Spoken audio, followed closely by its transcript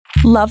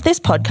Love this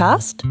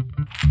podcast?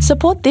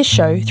 Support this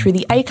show through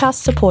the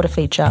Acast supporter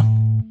feature.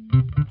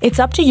 It's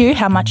up to you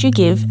how much you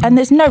give, and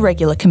there's no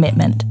regular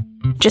commitment.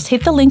 Just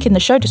hit the link in the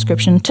show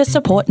description to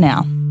support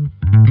now.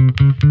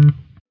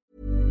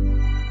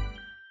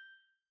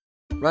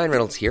 Ryan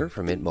Reynolds here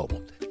from Mint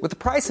Mobile. With the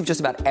price of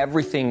just about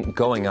everything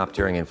going up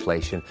during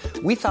inflation,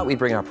 we thought we'd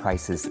bring our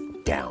prices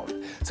down.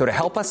 So to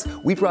help us,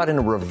 we brought in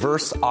a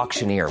reverse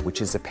auctioneer, which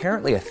is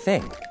apparently a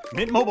thing.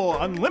 Mint Mobile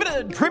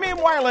Unlimited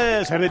Premium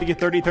Wireless. How to get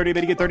 30, 30,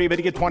 bit to get 30, bit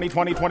to get 20,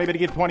 20, 20, bit to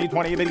get 20,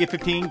 20, bit to get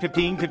 15,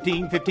 15,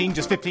 15, 15,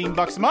 just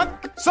 $15 a month?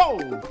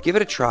 Sold! Give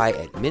it a try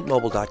at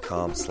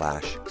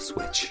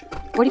mintmobile.com/switch.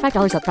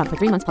 $45 up front for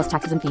 3 months plus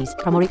taxes and fees.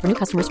 Promo rate for new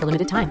customers for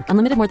limited time.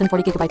 Unlimited more than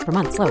 40 gigabytes per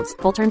month. Slows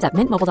full terms at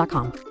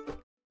mintmobile.com.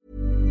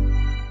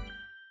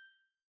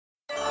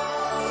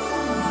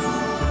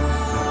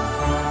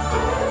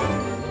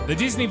 The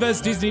Disney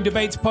vs. Disney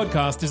Debates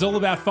podcast is all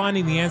about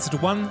finding the answer to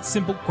one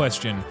simple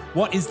question.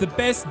 What is the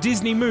best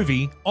Disney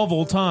movie of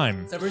all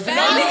time?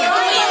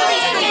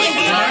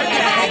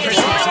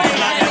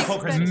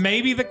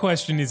 Maybe the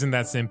question isn't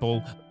that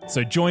simple.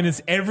 So join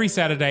us every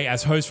Saturday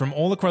as hosts from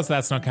all across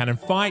That's Not Canon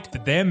fight for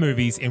their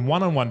movies in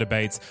one-on-one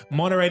debates,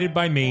 moderated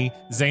by me,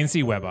 Zane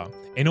C. Weber,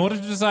 in order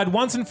to decide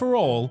once and for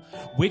all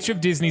which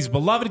of Disney's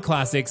beloved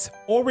classics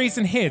or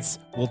recent hits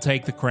will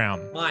take the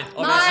crown. Mine.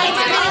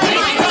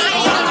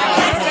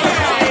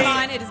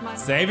 It is mine.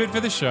 Save it for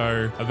the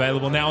show.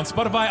 Available now on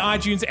Spotify,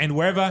 iTunes, and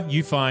wherever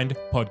you find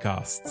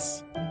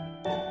podcasts.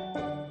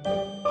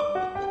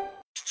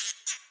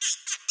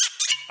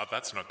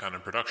 That's Not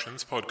Canon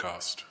Productions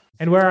podcast.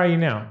 And where are you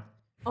now?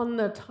 On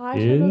the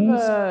Titan of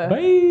Earth.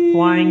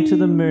 Flying to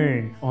the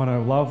moon on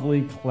a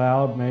lovely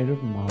cloud made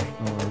of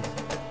marshmallows.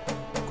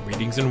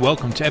 Greetings and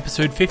welcome to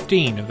episode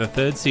 15 of the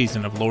third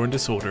season of Law and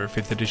Disorder,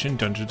 5th edition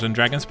Dungeons &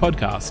 Dragons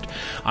podcast.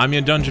 I'm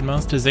your Dungeon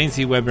Master, Zane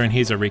C. Weber, and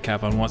here's a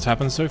recap on what's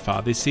happened so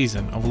far this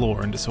season of Law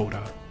and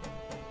Disorder.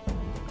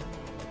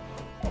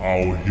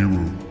 Our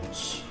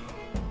heroes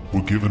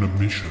were given a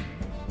mission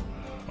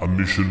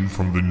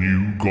from the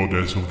new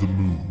goddess of the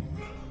moon,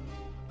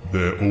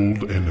 their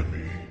old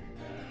enemy,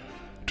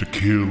 to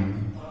kill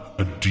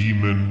a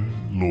demon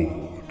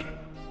lord.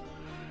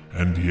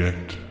 And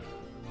yet,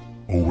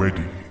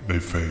 already they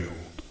failed.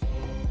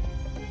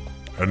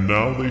 And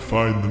now they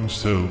find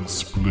themselves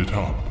split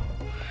up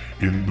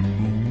in the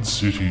moon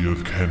city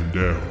of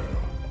Candera,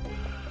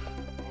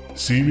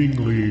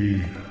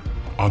 seemingly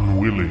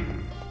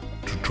unwilling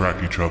to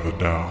track each other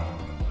down,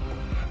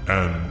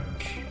 and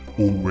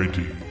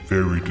already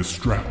very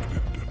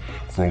distracted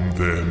from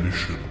their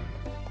mission.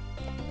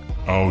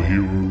 Our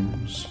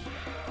heroes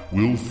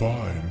will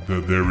find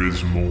that there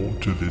is more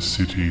to this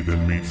city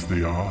than meets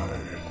the eye,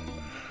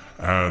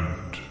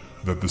 and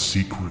that the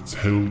secrets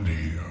held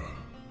here,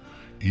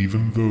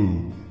 even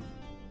though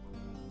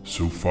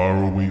so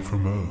far away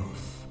from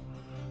Earth,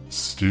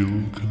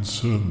 still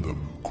concern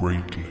them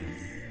greatly.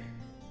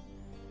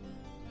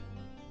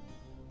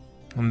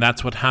 And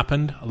that's what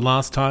happened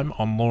last time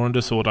on Law and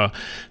Disorder.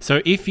 So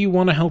if you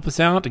want to help us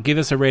out, give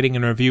us a rating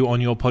and review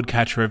on your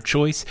podcatcher of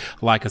choice.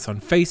 Like us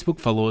on Facebook,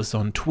 follow us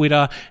on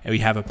Twitter. And we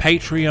have a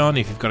Patreon.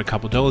 If you've got a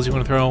couple dollars you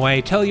want to throw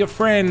away, tell your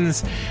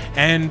friends.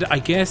 And I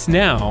guess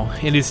now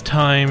it is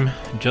time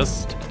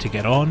just to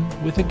get on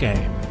with the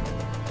game.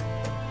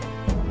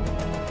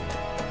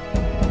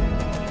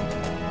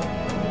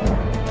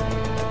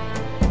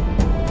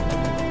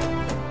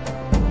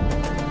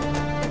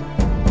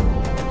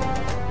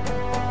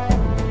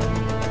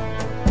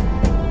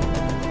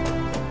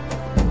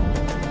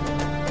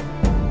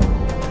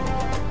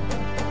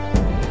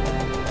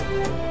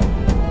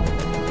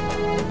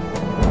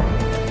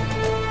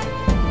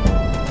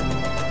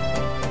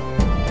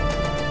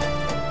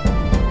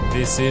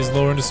 This is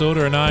Law and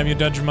Disorder, and I'm your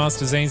Dungeon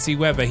Master, Zane C.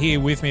 Weber. Here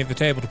with me at the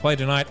table to play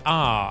tonight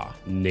are...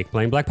 Nick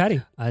playing Black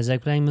Patty.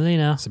 Isaac playing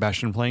Melina.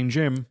 Sebastian playing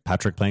Jim.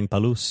 Patrick playing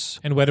Palus.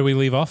 And where do we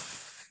leave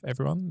off,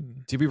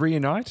 everyone? Did we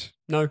reunite?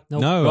 No.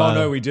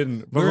 No, we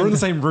didn't. But we're in the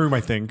same room, I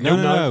think.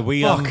 No. We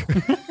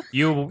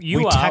You We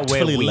are where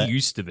tactfully we let-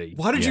 used to be.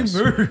 Why did you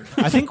move?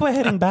 I think we're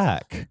heading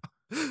back.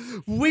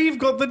 We've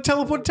got the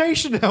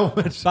teleportation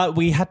helmet. But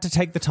we had to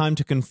take the time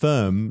to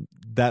confirm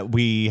that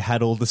we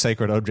had all the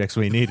sacred objects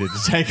we needed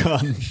to take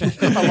on.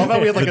 I love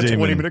how we had like the a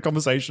demon. 20-minute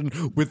conversation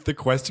with the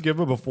quest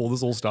giver before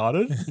this all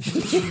started.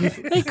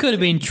 They could have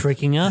been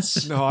tricking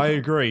us. No, I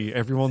agree.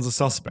 Everyone's a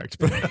suspect,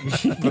 but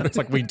it's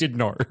like we did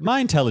know.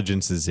 My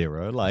intelligence is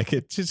 0.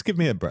 Like, just give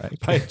me a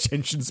break. My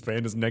attention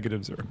span is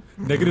 -0.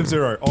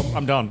 -0. Oh,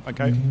 I'm done.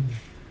 Okay,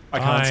 I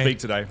can't Bye. speak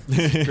today.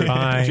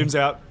 Bye. Jim's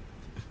out.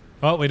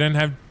 Well, we don't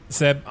have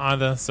Seb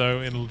either,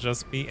 so it'll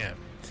just be M.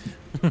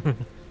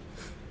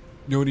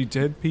 You know any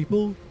dead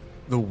people?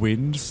 The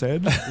wind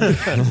said.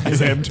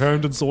 As M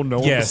turned and saw no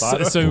one beside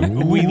her. Yes, so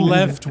we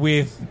left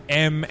with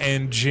M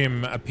and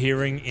Jim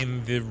appearing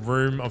in the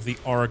room of the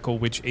Oracle,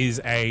 which is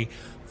a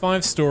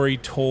 5-story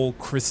tall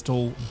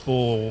crystal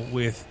ball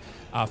with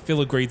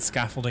filigreed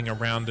scaffolding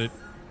around it,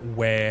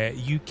 where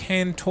you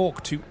can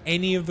talk to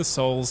any of the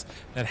souls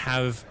that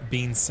have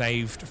been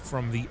saved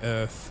from the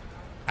earth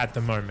at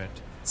the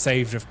moment.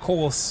 saved, of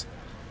course,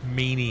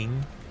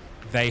 meaning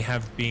they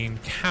have been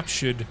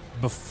captured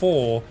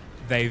before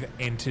they've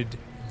entered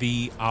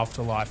the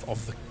afterlife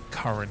of the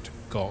current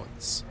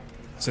gods.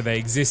 So they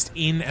exist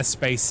in a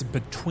space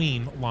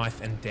between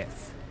life and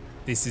death.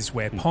 This is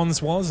where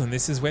Pons was, and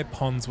this is where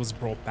Pons was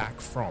brought back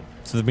from.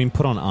 So they've been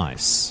put on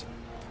ice.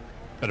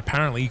 But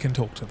apparently you can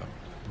talk to them.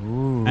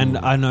 Ooh. And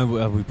I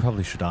know we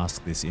probably should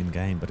ask this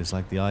in-game, but it's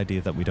like the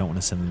idea that we don't want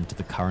to send them to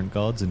the current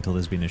gods until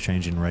there's been a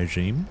change in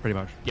regime? Pretty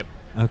much. Yep.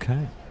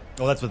 Okay.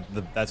 Well, that's what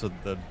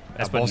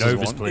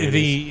Nova's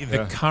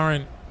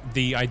plan.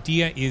 The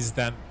idea is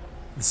that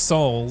the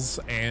souls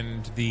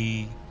and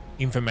the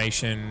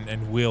information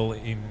and will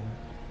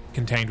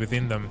contained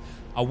within them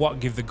are what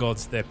give the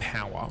gods their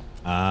power.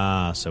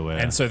 So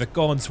the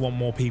gods want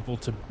more people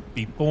to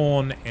be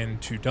born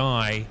and to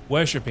die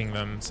worshipping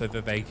them so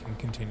that they can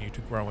continue to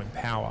grow in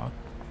power.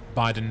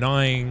 By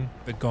denying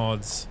the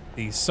gods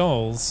these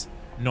souls,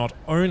 not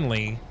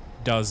only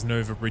does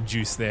Nova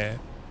reduce their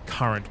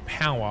current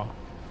power,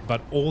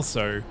 but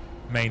also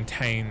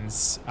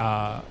maintains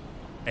a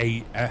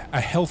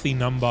healthy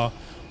number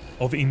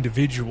of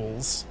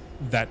individuals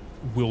that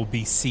will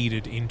be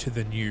seeded into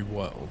the new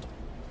world.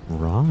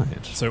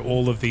 Right. So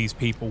all of these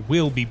people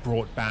will be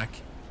brought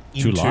back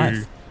To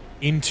life.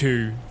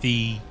 into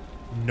the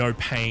no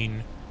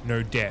pain,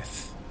 no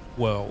death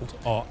world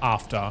or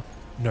after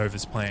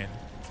Nova's plan.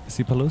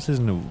 See, Palos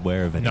isn't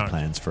aware of any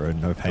plans for a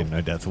no pain,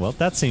 no death world.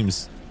 That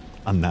seems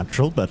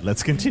unnatural, but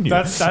let's continue.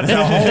 That's the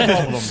whole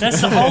problem.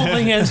 That's the whole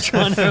thing I was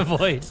trying to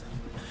avoid.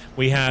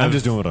 We have I'm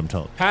just doing what I'm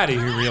told. Patty,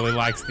 who really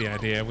likes the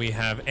idea. We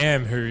have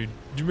Em, who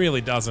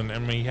really doesn't.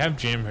 And we have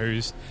Jim,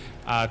 who's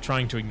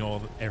trying to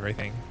ignore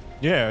everything.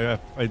 Yeah,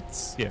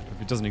 if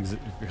it doesn't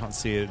exist, if you can't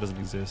see it, it doesn't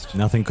exist.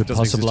 Nothing could It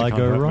doesn't exist, possibly you can't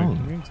go hurt me.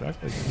 wrong. Yeah,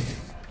 exactly.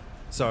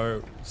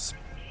 So,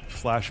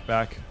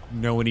 flashback.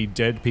 Know any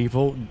dead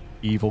people?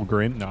 Evil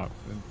grin. No.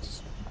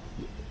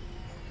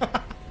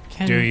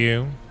 Do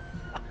you?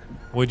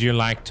 Would you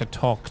like to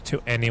talk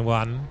to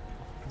anyone?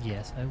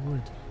 Yes, I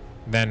would.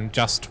 Then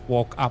just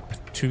walk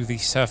up to the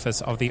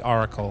surface of the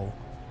oracle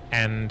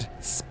and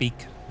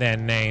speak their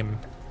name.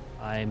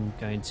 I'm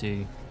going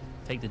to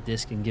take the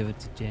disc and give it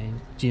to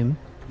Jim.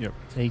 Yep.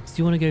 Say, do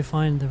you want to go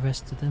find the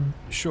rest of them?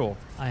 Sure.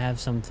 I have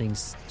some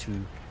things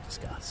to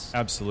discuss.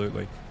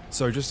 Absolutely.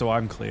 So just so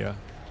I'm clear,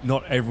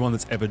 not everyone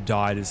that's ever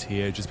died is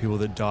here, just people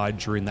that died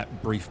during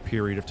that brief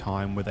period of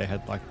time where they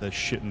had like the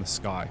shit in the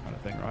sky kind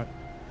of thing, right?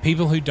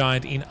 People who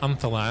died in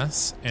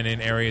Unthalas and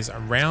in areas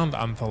around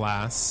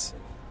Unthalas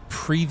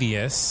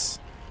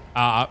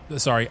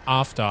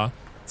after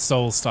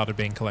souls started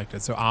being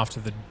collected. So after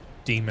the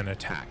demon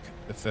attack,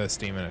 the first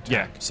demon attack.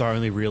 Yeah, so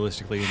only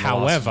realistically in the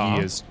However, last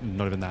years,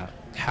 not even that.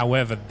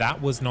 However,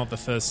 that was not the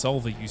first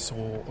soul that you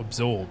saw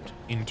absorbed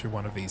into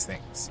one of these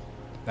things.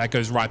 That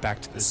goes right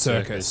back to the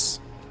circus.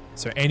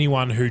 So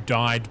anyone who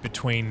died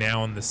between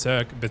now and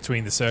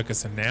between the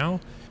circus and now,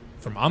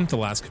 from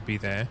Unthalas could be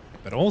there,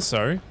 but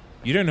also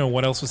you don't know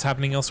what else was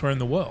happening elsewhere in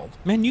the world.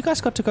 Man, you guys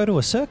got to go to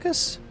a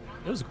circus?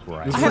 It was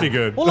great. It was pretty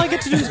good. All I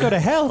get to do is go to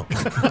hell.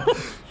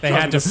 They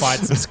had to fight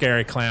some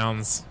scary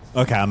clowns.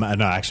 Okay,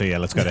 no, actually, yeah,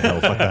 let's go to hell.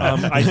 Fuck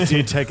that. I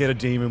did take out a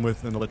demon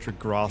with an electric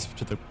grasp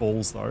to the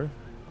balls, though.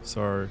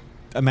 So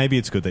maybe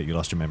it's good that you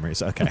lost your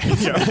memories. Okay.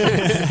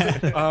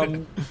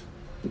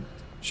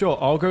 Sure,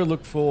 I'll go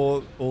look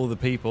for all the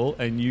people,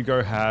 and you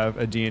go have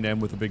a D&M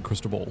with a big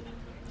crystal ball.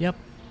 Yep.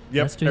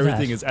 Yep,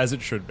 everything is as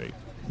it should be.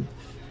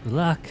 Good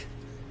luck.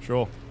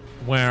 Sure.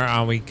 Where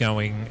are we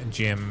going,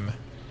 Jim?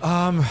 Do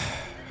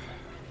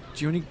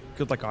you have any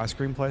good, like, ice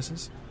cream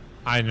places?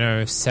 I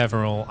know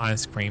several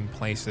ice cream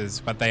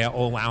places, but they are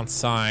all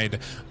outside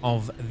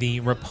of the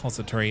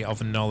repository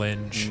of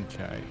knowledge.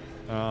 Okay.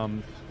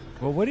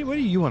 Well, where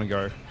do you want to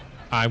go?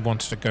 I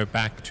want to go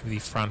back to the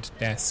front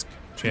desk,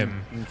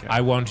 Jim. Okay.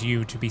 I want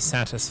you to be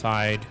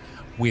satisfied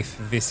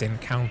with this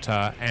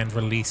encounter and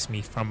release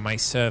me from my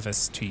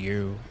service to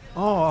you.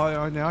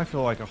 Oh, now I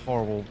feel like a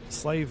horrible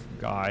slave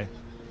guy.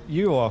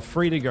 You are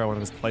free to go when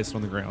it is placed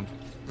on the ground.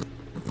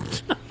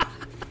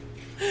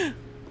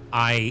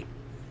 I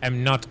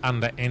am not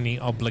under any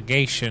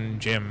obligation,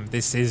 Jim.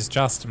 This is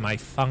just my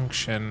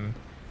function.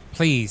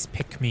 Please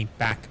pick me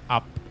back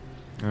up.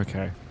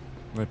 Okay.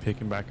 I'm going to pick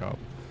him back up.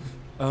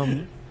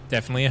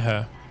 Definitely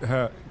a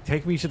her.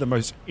 Take me to the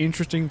most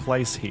interesting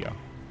place here.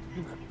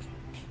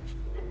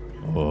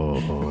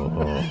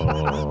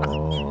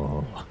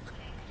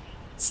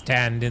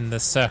 Stand in the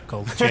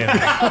circle, Jim.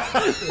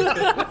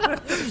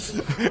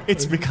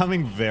 It's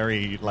becoming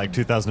very like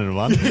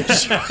 2001.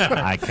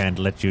 I can't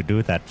let you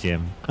do that,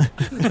 Jim.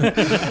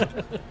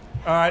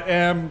 All right,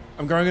 I'm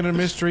going on a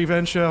mystery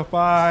venture.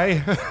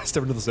 Bye.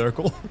 Step into the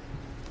circle.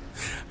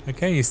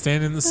 Okay, you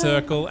stand in the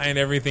circle and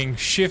everything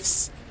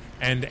shifts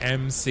and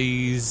M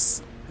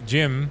sees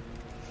Jim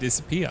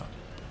disappear.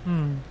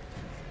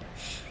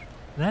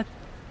 That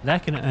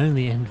can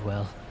only end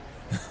well.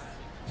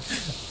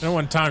 I don't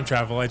want time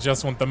travel. I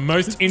just want the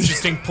most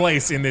interesting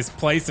place in this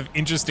place of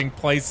interesting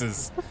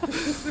places.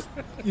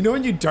 You know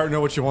when you don't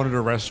know what you want at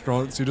a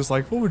restaurant, so you're just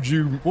like, what would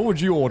you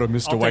order,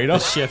 Mr. Waiter? The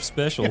chef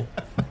special.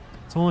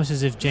 It's almost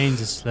as if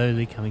James is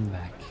slowly coming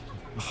back.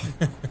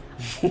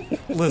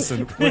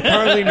 Listen, we're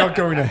currently not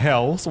going to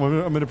hell, so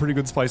I'm in a pretty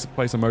good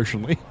place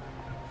emotionally.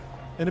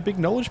 And a big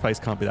knowledge place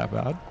can't be that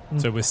bad.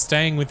 So we're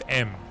staying with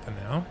M for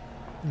now.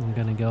 I'm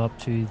going to go up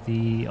to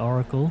the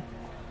Oracle.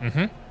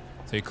 Mm-hmm.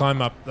 So you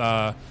climb up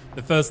the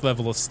first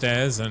level of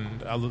stairs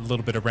and a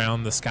little bit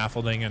around the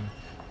scaffolding and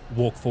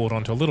walk forward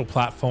onto a little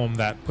platform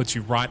that puts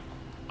you right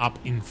up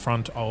in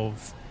front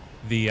of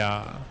the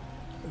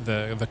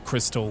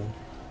crystal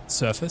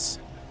surface.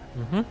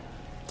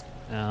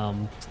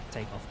 Mm-hmm.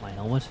 Take off my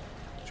helmet.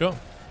 Sure.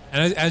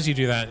 And as you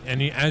do that,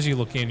 and as you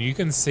look in, you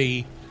can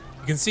see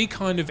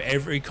kind of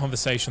every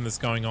conversation that's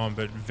going on,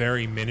 but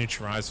very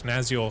miniaturized. And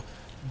as your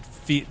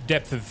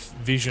depth of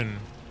vision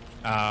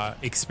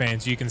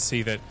expands, you can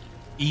see that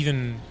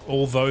even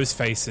all those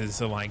faces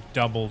are like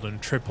doubled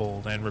and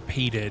tripled and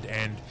repeated,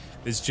 and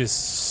there's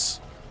just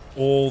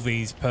all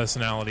these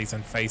personalities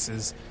and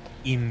faces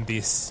in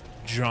this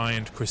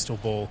giant crystal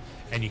ball,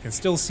 and you can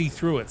still see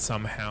through it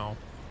somehow.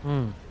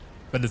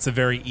 But it's a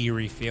very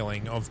eerie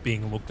feeling of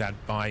being looked at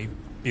by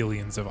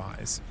billions of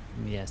eyes.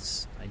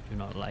 Yes, I do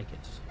not like it.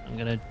 I'm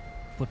going to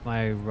put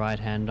my right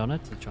hand on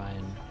it to try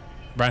and...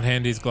 Right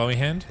hand is glowy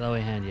hand?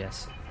 Glowy hand,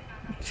 yes.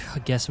 I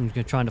guess I'm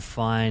trying to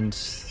find...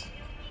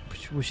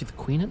 Was she the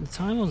queen at the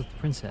time, or was it the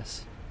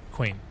princess?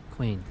 Queen.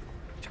 Queen.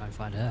 Try and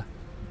find her.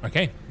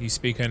 Okay, you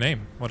speak her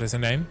name. What is her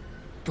name?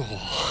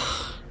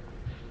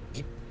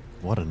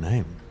 What a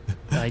name.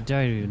 I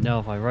don't even know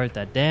if I wrote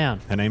that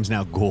down. Her name's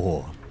now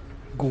Gore.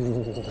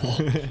 Gore.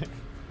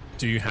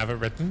 Do you have it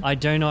written? I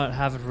do not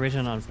have it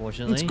written,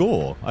 unfortunately. It's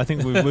Gore. I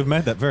think we've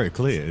made that very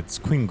clear. It's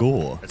Queen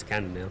Gore. That's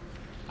canon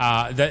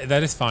now.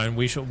 That is fine.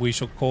 We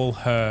shall call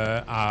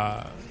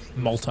her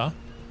Malta.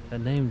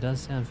 That name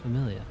does sound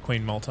familiar.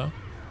 Queen Malta.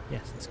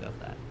 Yes, let's go with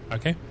that.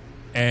 Okay.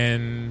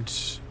 And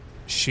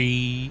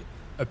she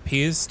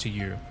appears to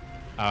you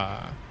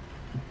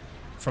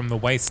from the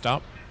waist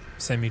up,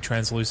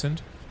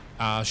 semi-translucent.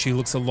 She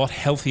looks a lot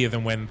healthier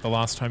than when the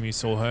last time you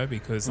saw her,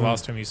 because the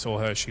last time you saw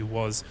her, she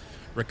was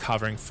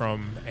recovering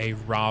from a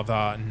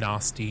rather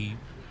nasty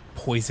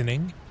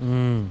poisoning,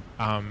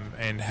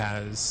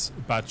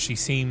 but she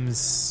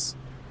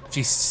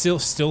still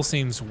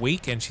seems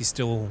weak, and she's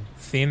still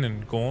thin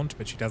and gaunt,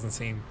 but she doesn't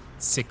seem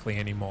sickly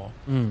anymore.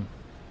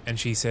 And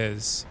she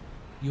says,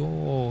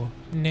 "Your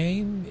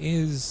name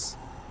is,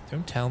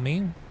 don't tell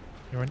me,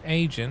 you're an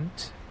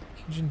agent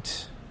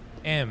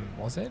M,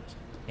 was it?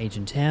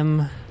 Agent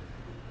M,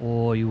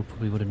 or you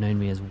probably would have known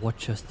me as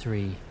Watcher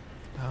 3.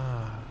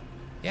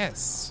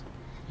 Yes,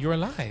 you're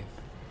alive.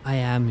 I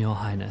am, Your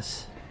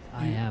Highness.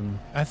 I am.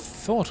 I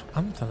thought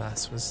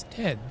Unthalas was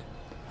dead.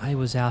 I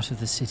was out of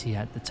the city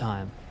at the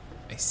time.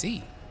 I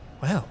see.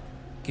 Well,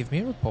 give me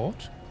a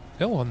report.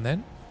 Go on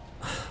then.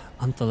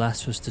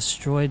 Unthalas was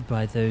destroyed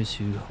by those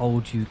who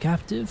hold you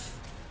captive.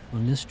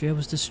 When Nistria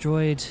was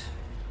destroyed,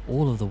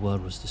 all of the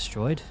world was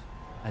destroyed.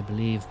 I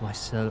believe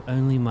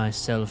only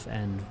myself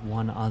and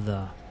one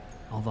other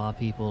of our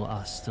people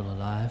are still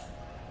alive.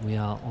 We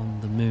are on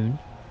the moon,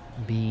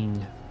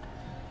 being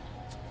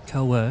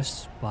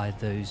coerced by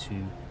those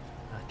who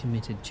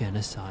committed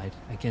genocide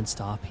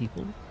against our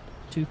people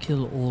to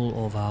kill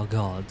all of our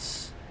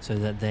gods so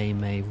that they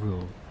may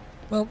rule.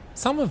 Well,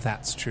 some of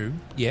that's true,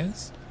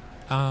 yes.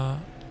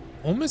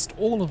 Almost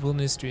all of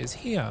Wilnistria is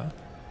here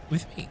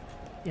with me.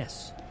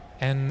 Yes.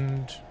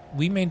 And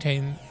we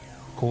maintain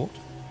court,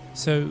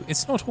 so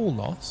it's not all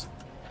lost.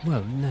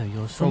 Well, no,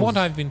 your souls... From what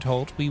I've been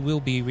told, we will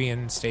be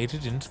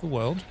reinstated into the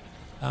world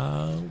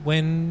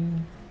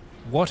when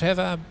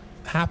whatever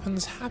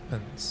happens.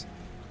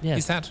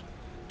 Yes.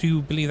 Do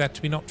you believe that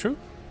to be not true?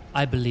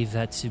 I believe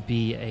that to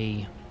be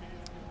a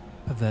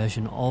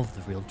perversion of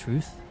the real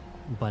truth,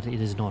 but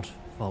it is not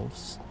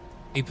false.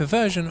 A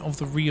perversion of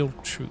the real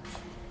truth?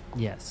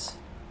 Yes.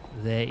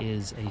 There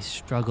is a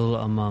struggle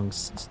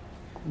amongst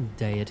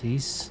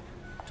deities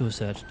to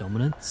assert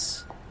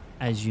dominance.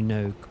 As you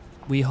know,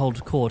 we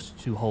hold court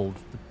to hold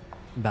the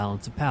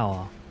balance of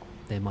power.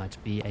 There might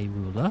be a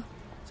ruler,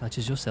 such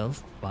as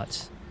yourself,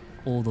 but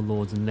all the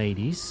lords and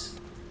ladies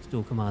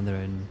still command their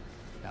own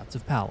bouts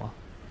of power.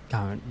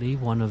 Currently,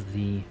 one of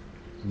the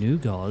new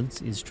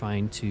gods is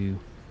trying to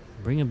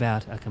bring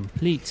about a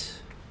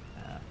complete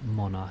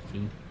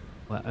monarchy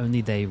where only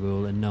they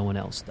rule and no one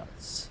else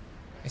does.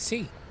 I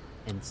see.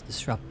 And it's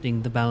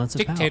disrupting the balance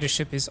of power.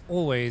 Dictatorship is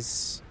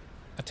always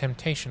a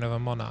temptation of a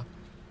monarch.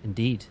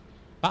 Indeed.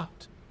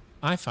 But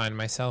I find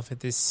myself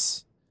at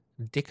this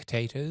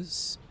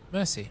dictator's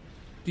mercy.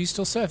 Do you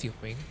still serve your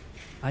queen?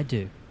 I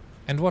do.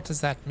 And what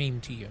does that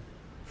mean to you?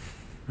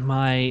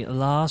 My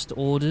last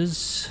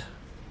orders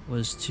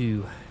was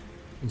to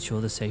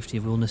ensure the safety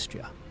of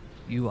Wilnistria.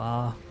 You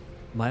are,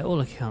 by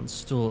all accounts,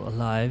 still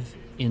alive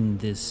in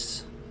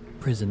this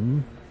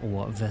prison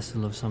or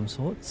vessel of some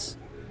sorts.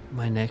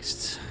 My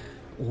next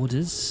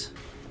orders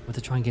were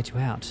to try and get you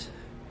out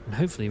and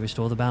hopefully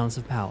restore the balance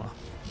of power.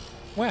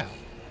 Well,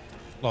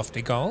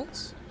 lofty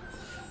goals.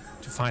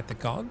 To fight the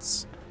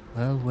gods.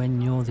 Well,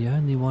 when you're the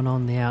only one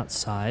on the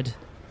outside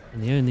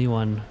and the only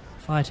one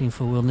fighting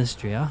for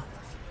Wilnistria,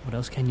 what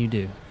else can you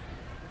do?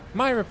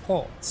 My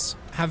reports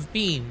have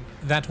been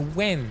that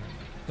when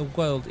the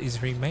world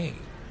is remade,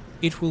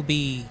 it will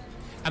be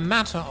a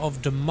matter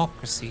of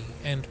democracy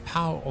and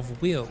power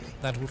of will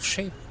that will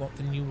shape what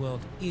the new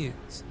world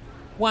is.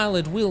 While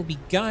it will be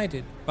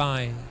guided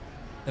by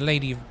the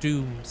Lady of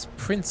Doom's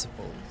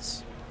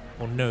principles,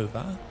 or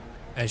Nova,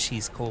 as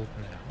she's called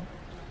now,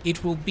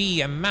 it will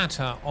be a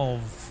matter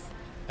of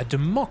a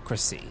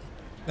democracy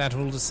that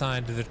will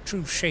decide the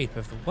true shape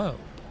of the world.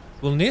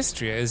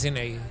 Wilnistria is in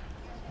a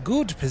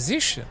good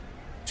position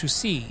to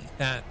see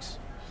that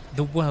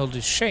the world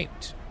is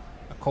shaped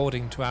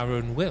according to our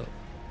own will.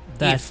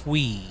 If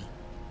we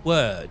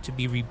were to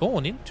be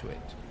reborn into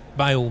it,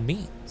 by all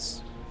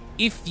means.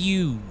 If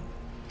you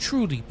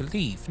truly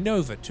believe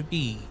Nova to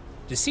be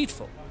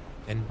deceitful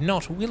and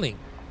not willing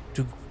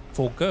to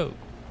forego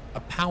a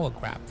power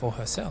grab for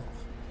herself,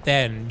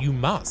 then you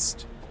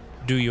must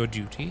do your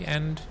duty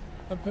and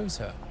oppose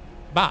her.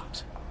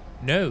 But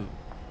know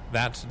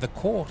that the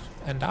court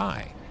and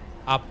I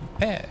are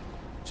prepared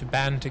to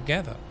band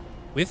together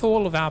with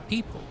all of our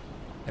people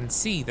and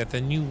see that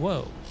the new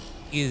world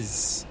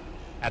is,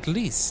 at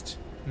least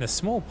in a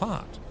small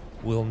part,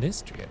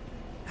 Wilnistria.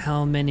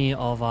 How many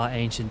of our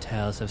ancient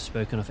tales have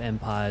spoken of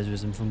empires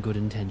risen from good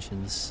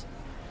intentions?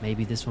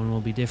 Maybe this one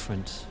will be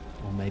different,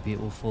 or maybe it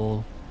will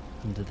fall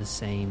into the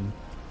same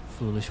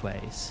foolish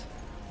ways.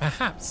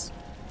 Perhaps.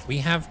 We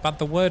have but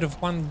the word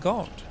of one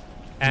God,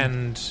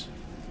 and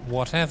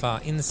whatever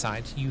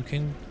insight you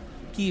can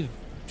give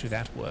to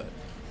that word.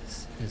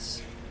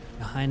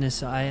 Your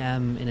Highness, I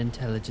am an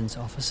intelligence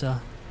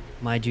officer.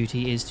 My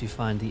duty is to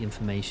find the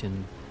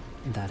information.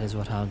 That is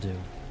what I'll do.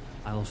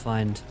 I will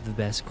find the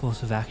best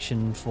course of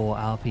action for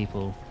our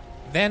people.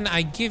 Then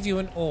I give you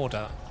an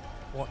order,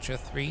 Watcher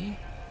 3.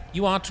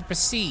 You are to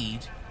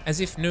proceed as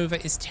if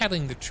Nova is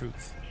telling the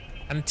truth,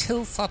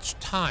 until such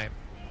time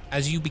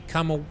as you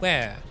become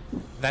aware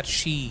that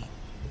she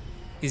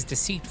is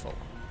deceitful.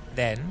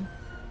 Then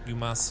you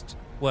must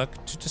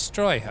work to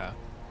destroy her.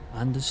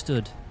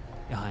 Understood,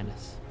 Your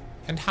Highness.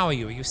 And how are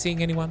you? Are you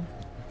seeing anyone?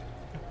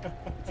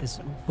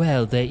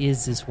 Well, there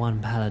is this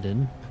one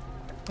paladin.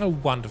 Oh,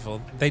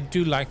 wonderful. They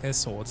do like their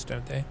swords,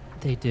 don't they?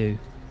 They do.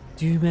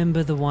 Do you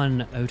remember the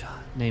one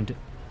named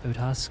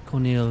Otask?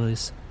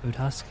 Cornelius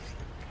Otask?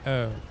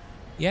 Oh,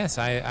 yes,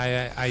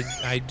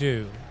 I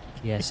do.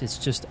 Yes, it's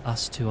just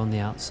us two on the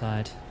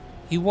outside.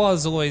 He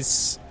was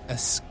always a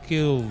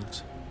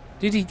skilled...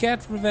 Did he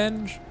get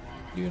revenge?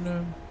 You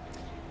know?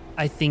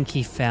 I think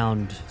he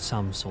found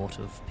some sort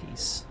of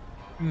peace.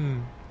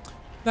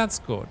 That's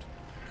good.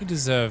 He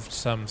deserved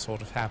some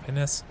sort of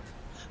happiness.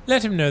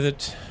 Let him know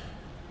that...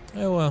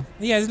 Oh, well,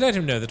 yes, let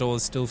him know that all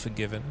is still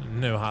forgiven, and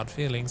no hard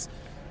feelings,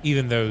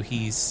 even though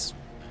is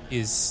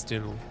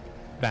still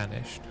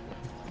banished,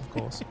 of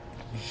course.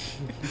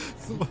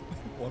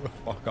 What a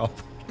fuck up.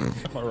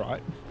 Am I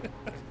right?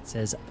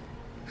 Says,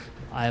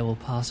 I will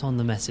pass on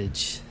the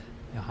message,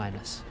 Your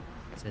Highness.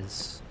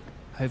 Says,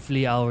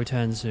 hopefully I'll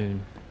return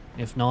soon.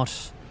 If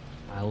not,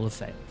 I will have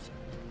failed.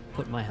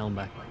 Put my helm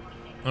back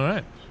on. All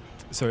right.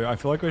 So I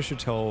feel like I should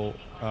tell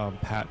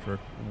Patrick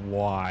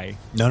why.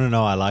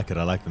 No, I like it.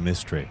 I like the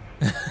mystery.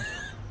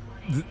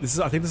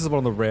 I think this is one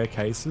of the rare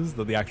cases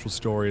that the actual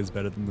story is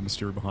better than the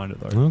mystery behind it,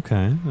 though.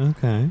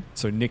 Okay.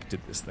 So Nick did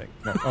this thing.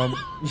 No,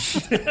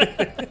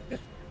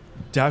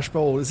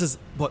 Dashbold, this is,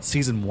 what,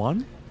 season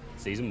 1?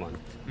 Season 1.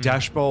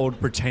 Dashbold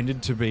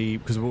pretended to be,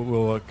 because we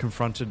were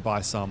confronted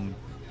by some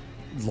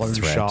loan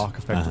Threat. shark,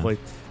 effectively,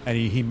 and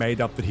he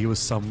made up that he was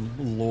some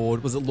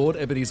Lord, was it Lord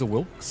Ebenezer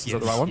Wilkes? Is that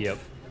the right one? Yep.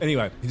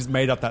 Anyway, he just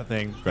made up that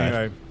thing. Right.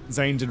 Anyway,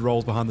 Zane did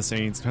roles behind the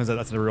scenes. Turns out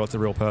it's a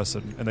real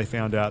person, and they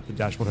found out that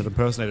Dashboard had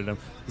impersonated him.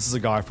 This is a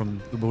guy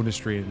from the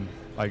Wilnistry, and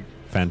like,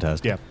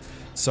 Fantastic. yeah.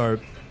 So,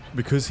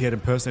 because he had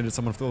impersonated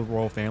someone from the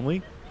royal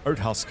family,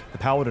 Oathusk, the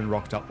paladin,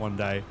 rocked up one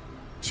day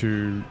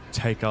to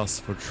take us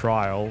for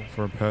trial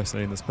for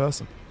impersonating this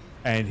person,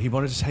 and he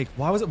wanted to take.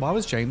 Why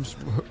was James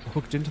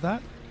hooked into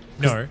that?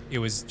 No, it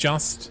was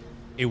Dashbold,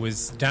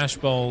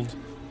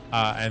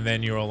 and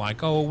then you're all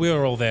like, oh,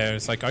 we're all there.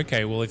 It's like,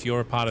 okay, well, if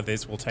you're a part of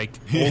this, we'll take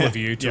all of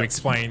you to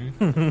explain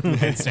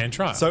and stand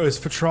trial. So it was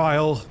for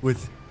trial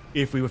with,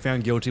 if we were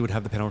found guilty, would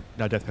have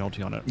the death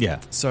penalty on it. Yeah.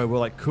 So we're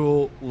like,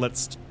 cool,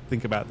 let's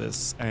think about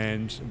this.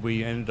 And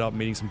we ended up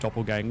meeting some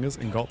doppelgangers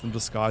and got them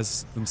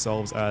disguised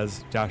themselves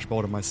as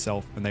Dashbold and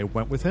myself, and they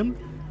went with him.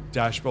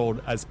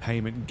 Dashbold, as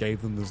payment,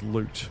 gave them this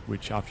loot,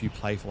 which after you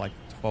play for like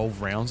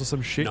 12 rounds or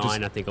some shit.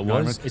 9, I think it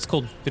was. It's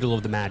called Fiddle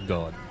of the Mad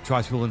God.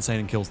 Drives people insane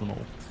and kills them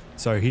all.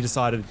 So he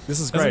decided, this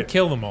is Doesn't great.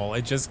 kill them all.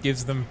 It just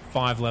gives them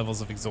 5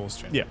 levels of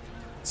exhaustion. Yeah.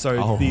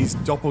 So these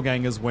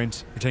doppelgangers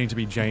went pretending to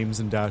be James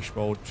and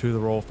Dashbold to the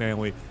royal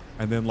family,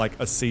 and then like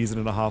a season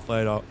and a half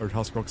later,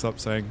 Oathusk rocks up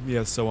saying,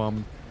 yeah, so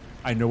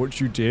I know what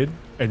you did,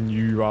 and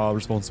you are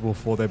responsible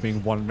for there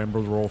being one member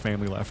of the royal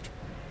family left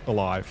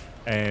alive,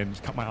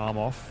 and cut my arm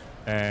off,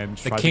 and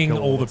The tried to king, kill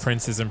all the us.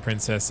 princes and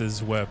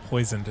princesses were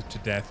poisoned to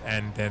death,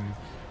 and then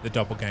the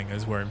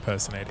doppelgangers were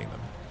impersonating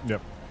them.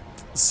 Yep.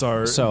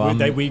 So,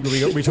 we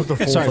took the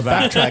fall sorry, for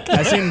that. backtrack.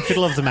 As in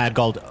Fiddle of the Mad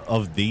God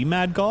of the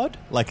Mad God,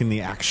 like in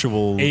the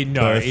actual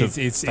birth of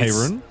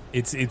Faerun?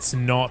 It's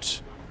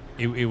not.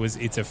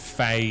 It's a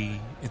Fae.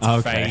 It's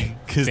okay,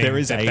 because there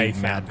is thing a that they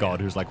Mad found.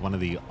 God who's like one of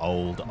the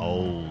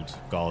old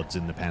gods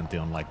in the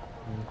pantheon, like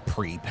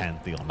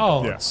pre-pantheon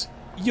Oh, gods.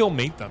 you'll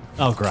meet them.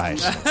 Oh, great.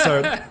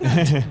 So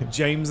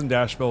James and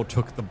Dashbell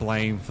took the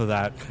blame for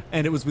that,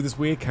 and it was with this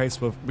weird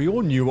case where we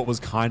all knew what was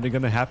kind of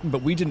going to happen,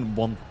 but we didn't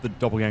want the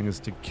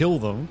doppelgangers to kill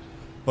them.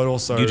 But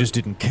also, You just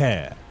didn't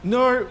care.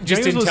 no, Just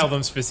James didn't was- tell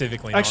them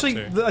specifically. Actually,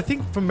 not to. I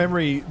think from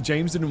memory,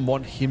 James didn't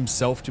want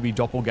himself to be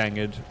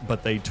doppelgangered,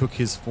 but they took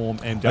his form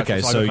and. Dash Okay,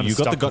 was so kinda you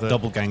got the stuck with it.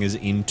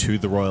 doppelgangers into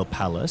the royal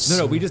palace.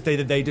 No, we just they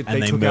and they they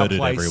took our murdered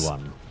place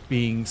everyone.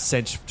 being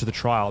sent to the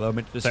trial. They were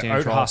meant to So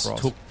stand trial Oathus for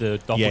us. took the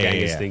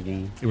doppelgangers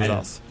thinking It was And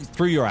us.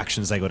 Through your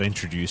actions, they got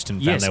introduced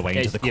and found their way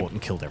into the court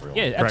and killed everyone.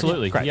 Yeah, Correct.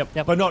 absolutely. Correct.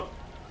 Yep. But not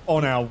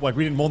on our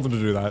we didn't want them to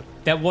do that.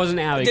 That wasn't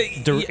our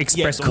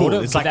express cool.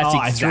 order. It's but like, that's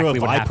I threw exactly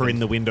a what viper happened. in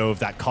the window of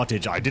that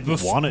cottage. I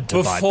didn't want it to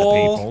bite the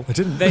Before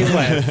people. they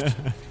left,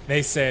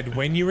 they said,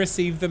 when you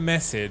receive the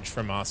message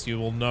from us, you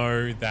will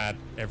know that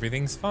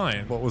everything's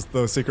fine. What was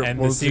the secret? And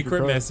what the was secret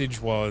code? message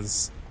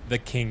was, the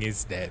king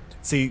is dead.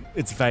 See,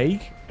 it's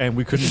vague, and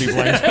we couldn't be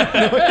blamed.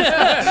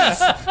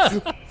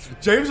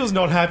 James was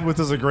not happy with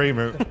this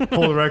agreement,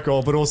 for the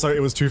record, but also it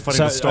was too funny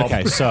to stop.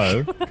 Okay,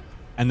 so,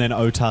 and then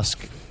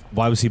Otusk,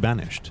 why was he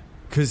banished?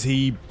 Because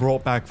he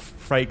brought back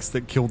fakes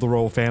that killed the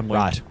royal family.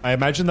 Right. I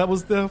imagine that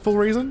was the full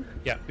reason.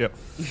 Yeah. Yep.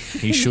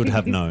 He should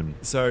have known.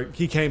 So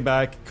he came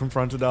back,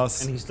 confronted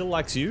us. And he still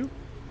likes you,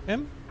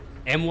 Em?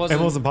 M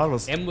wasn't part of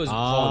us. M was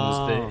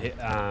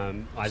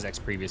Pons, Isaac's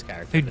previous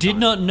character. Who did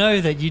not know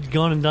that you'd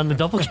gone and done the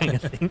doppelganger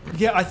thing.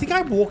 Yeah, I think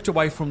I walked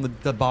away from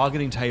the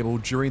bargaining table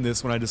during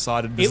this when I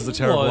decided this is a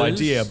terrible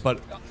idea, but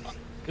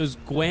it was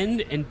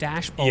Gwen and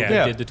Dashbolt Yeah.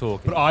 that did the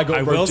talking. but I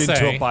got will roped into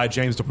say- it by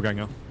James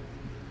Doppelganger.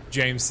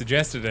 James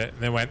suggested it,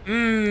 and they went,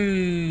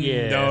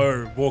 Yeah.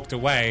 no, walked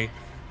away.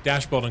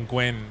 Dashbold and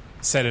Gwen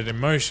set it in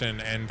motion,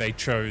 and they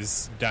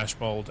chose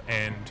Dashbold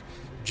and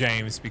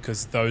James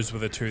because those were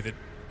the two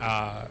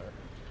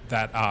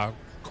that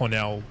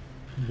Cornell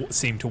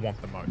seemed to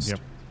want the most. Yep.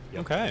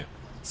 Okay.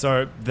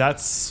 So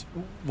that's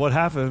what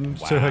happened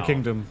to her Wow.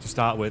 kingdom to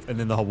start with, and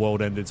then the whole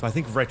world ended. So I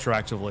think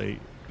retroactively,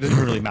 it doesn't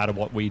really matter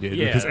what we did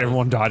Yeah, because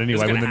everyone died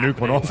anyway when the nuke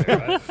went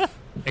off.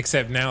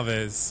 Except now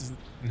there's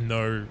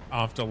no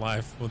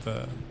afterlife with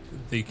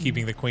the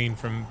keeping the queen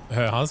from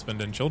her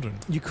husband and children.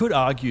 You could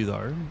argue,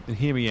 though, and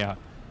hear me out,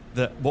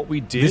 that what we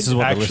did This is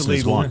what the actually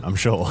listeners want, I'm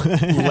sure.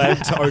 led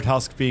to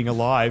Otusk being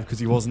alive because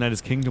he wasn't at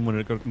his kingdom when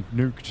it got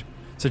nuked.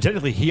 So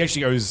technically, he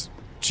actually owes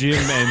Jim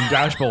and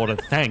Dashboard a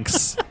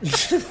thanks.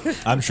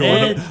 I'm sure.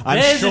 I'm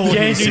There's sure a he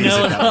James you sees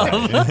know it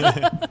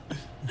that way.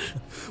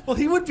 Well,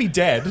 he would be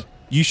dead.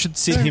 You should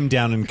sit him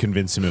down and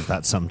convince him of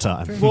that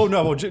sometime. Well,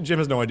 no, Jim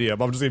has no idea,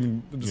 but I'm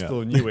just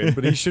filling you in.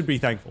 But he should be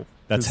thankful.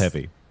 That's 'Cause-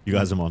 heavy. You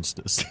guys are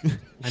monsters.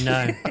 I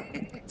know.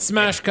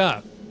 Smash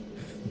cut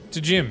to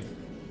Jim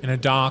in a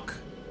dark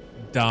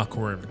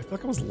room. I feel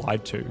like I was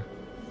lied to.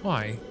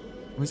 Why?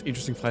 It was an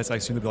interesting place. I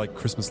assumed there'd be like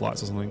Christmas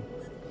lights or something.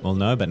 Well,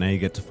 no, but now you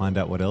get to find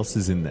out what else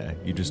is in there.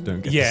 You just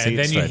don't get Yeah, to see it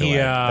then you straight away.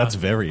 hear, That's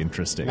very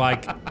interesting.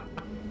 Like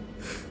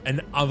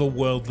an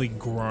otherworldly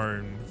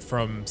groan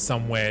from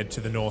somewhere to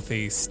the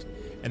northeast,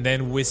 and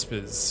then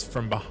whispers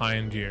from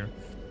behind you.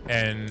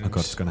 And oh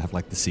god, it's going to have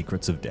like the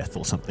secrets of death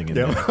or something in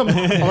Yeah, there.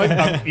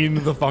 I'm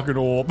in the fucking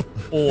orb.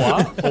 or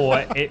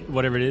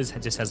whatever it is,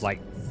 it just has like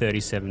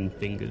 37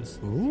 fingers.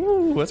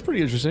 Ooh, that's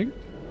pretty interesting.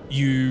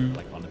 You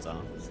like on its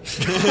arms.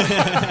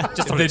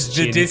 Just on its the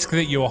chin. disc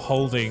that you're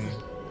holding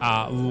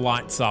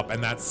lights up,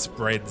 and that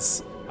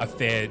spreads a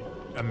fair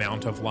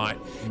amount of light.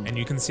 And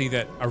you can see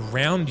that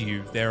around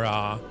you there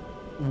are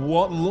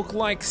what look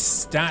like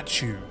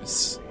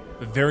statues,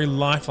 very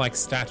lifelike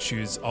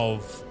statues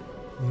of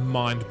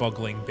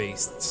mind-boggling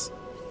beasts.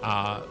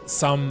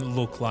 Some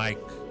look like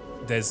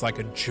there's like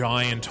a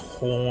giant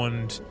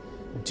horned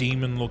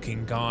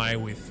demon-looking guy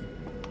with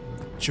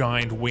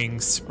giant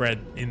wings spread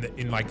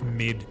in like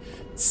mid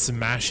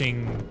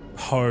smashing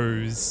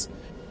pose,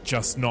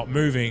 just not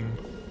moving.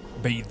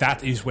 But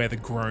that is where the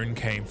groan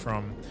came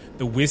from.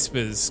 The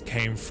whispers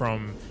came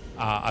from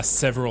a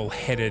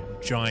several-headed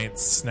giant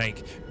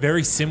snake,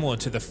 very similar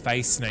to the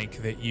face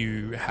snake that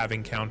you have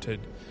encountered,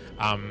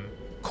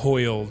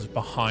 coiled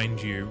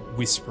behind you,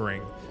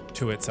 whispering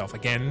to itself.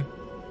 Again,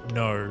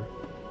 no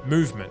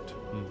movement,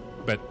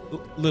 but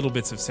little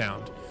bits of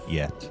sound.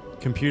 Yet.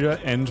 Computer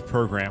end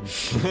program.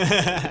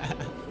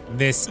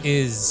 This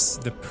is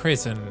the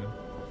prison.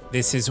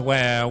 This is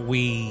where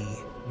we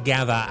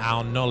gather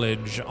our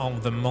knowledge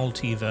of the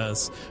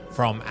multiverse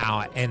from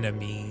our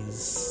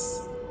enemies.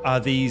 Are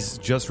these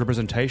just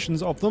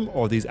representations of them,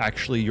 or are these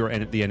actually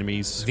the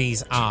enemies?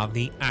 These are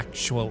the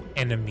actual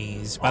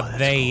enemies, but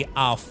they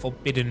are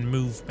forbidden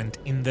movement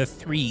in the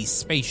 3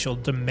 spatial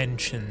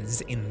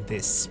dimensions in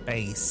this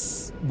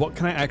space. What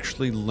can I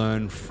actually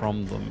learn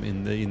from them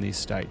in these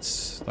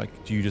states? Like,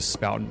 do you just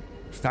spout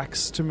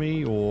facts to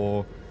me,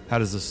 or How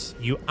does this...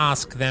 You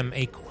ask them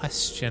a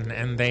question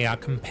and they are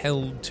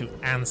compelled to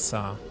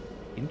answer.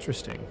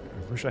 Interesting.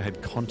 I wish I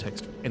had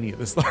context for any of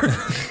this, though.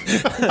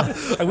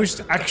 I wish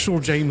actual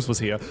James was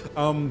here.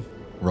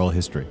 Roll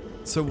history.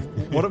 So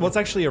what's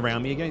actually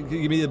around me again?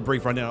 Give me a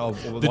brief rundown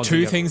of The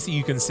two things that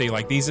you can see,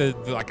 like these are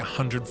like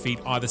 100 feet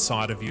either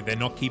side of you. They're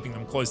not keeping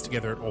them close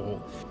together at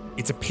all.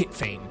 It's a pit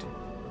fiend.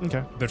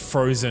 Okay. But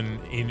frozen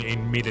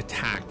in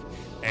mid-attack,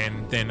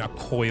 and then a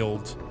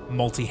coiled,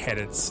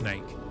 multi-headed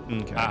snake.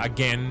 Okay.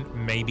 Again,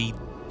 maybe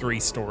 3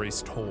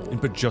 stories tall.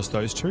 But just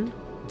those two?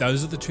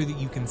 Those are the two that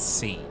you can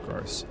see.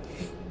 Gross.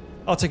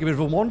 I'll take a bit of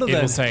a wander then.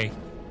 It'll say,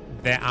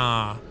 there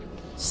are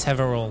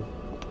several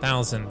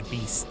thousand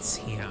beasts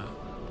here.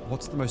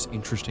 What's the most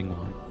interesting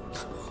one?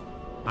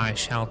 I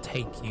shall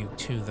take you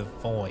to the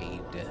void.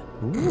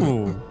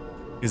 Ooh.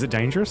 Is it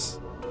dangerous?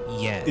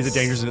 Yes. Is it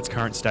dangerous in its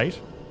current state?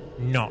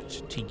 Not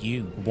to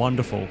you.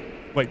 Wonderful.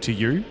 Wait, to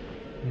you?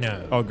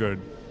 No. Oh,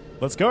 good.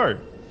 Let's go.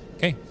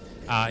 Okay.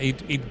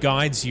 It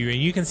guides you, and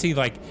you can see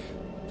like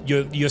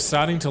you're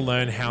starting to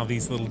learn how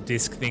these little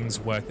disc things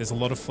work. There's a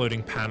lot of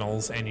floating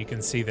panels, and you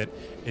can see that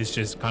it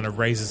just kind of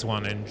raises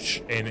one and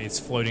it's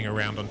floating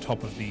around on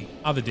top of the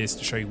other disc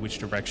to show you which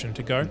direction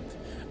to go.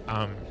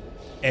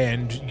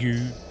 And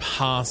you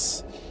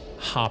pass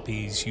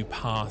harpies, you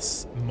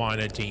pass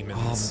minor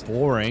demons. Oh,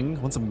 boring. I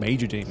want some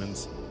major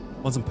demons.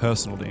 I want some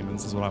personal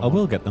demons is what I want. I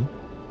will get them.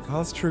 Oh,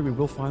 that's true. We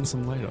will find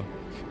some later.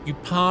 You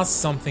pass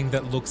something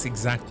that looks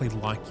exactly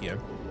like you.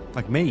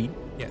 Like me?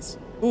 Yes.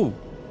 Ooh.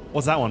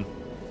 What's that one?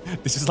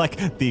 This is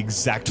like the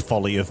exact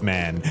folly of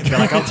man. They're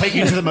like, I'll take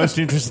you to the most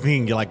interesting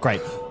thing. You're like,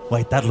 great.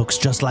 Wait, that looks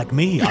just like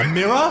me. A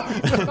mirror?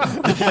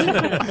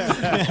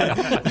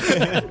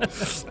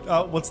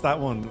 What's that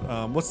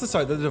one? What's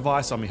the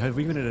device on me? Have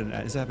we even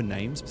does it have a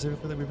name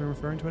specifically that we've been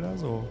referring to it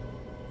as, or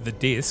the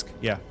disc?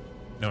 Yeah.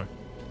 No.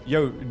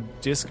 Yo,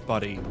 disc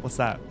buddy. What's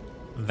that?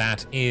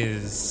 That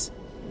is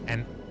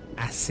an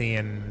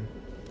Ascian.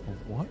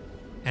 What?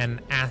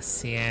 An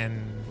Ascian.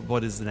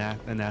 What is an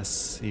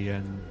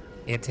Ascian?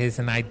 It is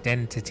an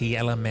identity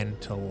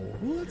elemental.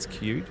 Ooh, that's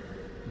cute.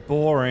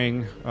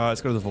 Boring.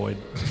 Let's go to the void.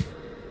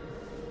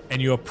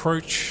 And you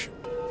approach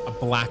a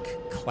black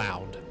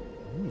cloud.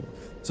 Ooh.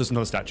 So it's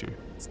not a statue?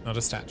 It's not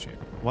a statue.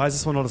 Why is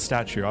this one not a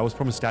statue? I was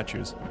promised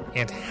statues.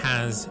 It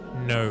has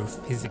no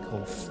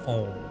physical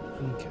form.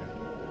 Okay.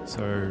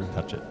 So...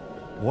 touch it.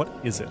 What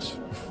is it?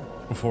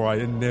 Before I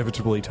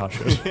inevitably touch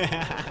it.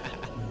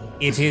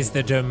 It is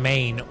the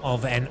domain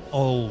of an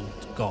old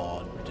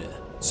god.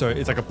 So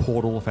it's like a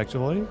portal,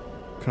 effectively?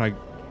 Can I...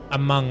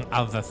 Among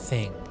other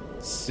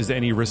things. Is there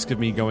any risk of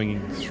me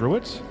going through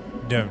it?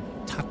 Don't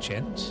touch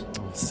it.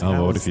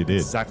 Oh, what if you did?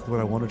 Exactly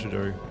what I wanted to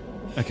do.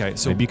 Okay,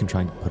 so... Maybe you can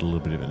try and put a little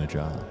bit of it in a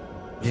jar.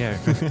 Yeah.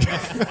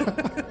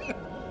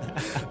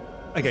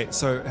 Okay,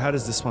 so how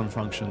does this one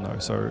function, though?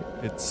 So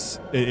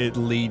it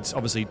leads,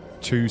 obviously,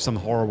 to some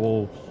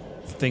horrible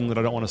thing that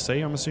I don't want to see,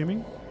 I'm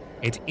assuming?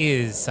 It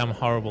is some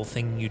horrible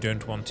thing you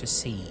don't want to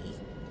see.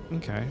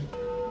 Okay.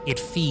 It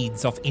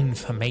feeds off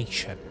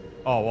information.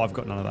 Oh, well, I've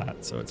got none of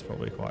that, so it's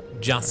probably quite...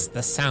 Just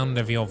the sound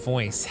of your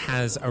voice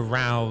has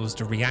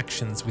aroused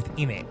reactions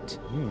within it.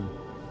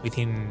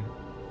 Within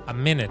a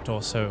minute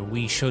or so,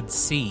 we should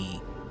see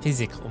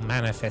physical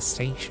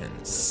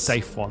manifestations.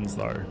 Safe ones,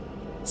 though.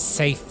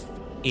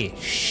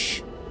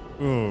 Safe-ish.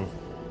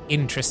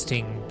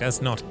 Interesting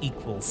does not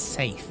equal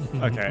safe.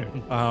 Okay.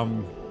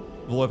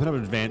 We'll open up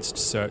advanced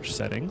search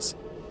settings,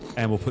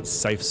 and we'll put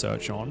safe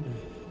search on,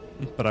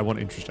 but I want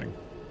interesting.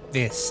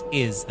 This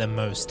is the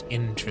most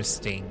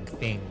interesting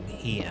thing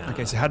here.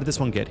 Okay, so how did this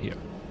one get here?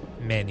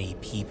 Many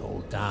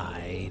people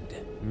died.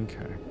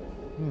 Okay.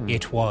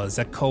 It was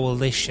a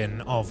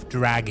coalition of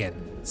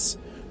dragons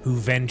who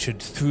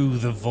ventured through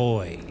the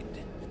void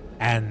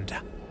and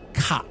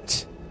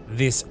cut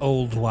this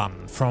old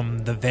one from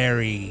the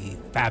very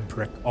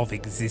fabric of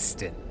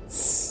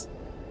existence.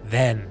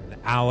 Then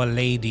Our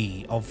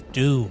Lady of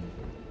Doom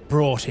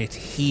brought it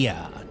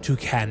here to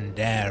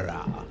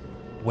Candera,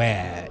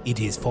 where it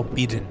is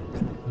forbidden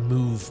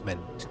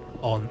movement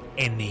on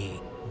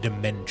any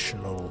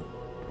dimensional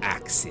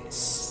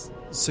axis.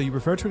 So you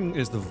refer to it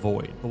as the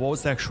Void, but what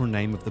was the actual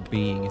name of the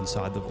being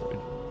inside the Void?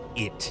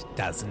 It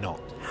does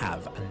not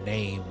have a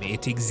name.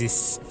 It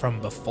exists from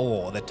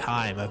before the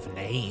time of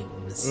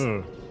names.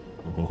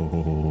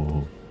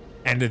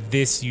 And at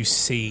this you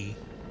see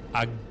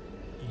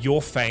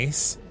your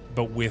face,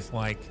 but with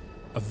like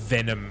a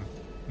venom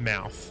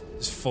mouth,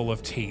 just full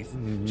of teeth,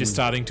 just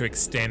starting to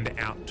extend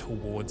out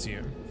towards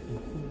you.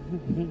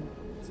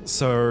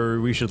 So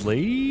we should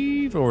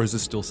leave, or is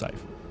this still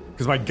safe?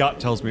 Because my gut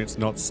tells me it's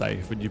not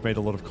safe, and you've made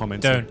a lot of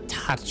comments. Don't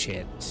touch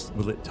it.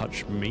 Will it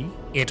touch me?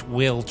 It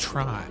will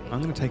try.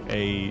 I'm going to take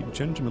a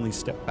gentlemanly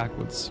step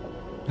backwards.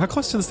 How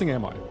close to this thing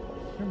am I?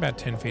 You're about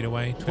 10 feet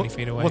away, 20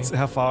 feet away.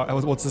 How far?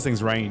 What's this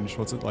thing's range?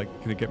 What's it like?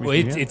 Can it get me? Well,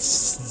 it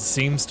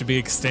seems to be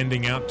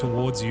extending out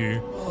towards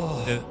you.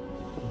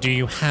 Do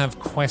you have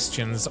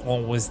questions,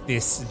 or was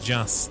this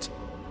just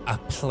a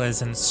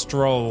pleasant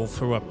stroll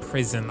through a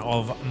prison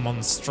of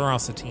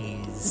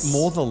monstrosities?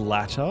 More the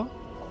latter.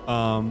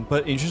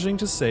 But interesting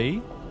to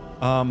see.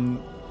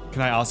 Can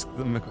I ask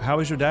them, how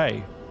was your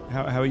day?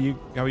 How are you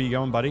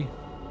going, buddy?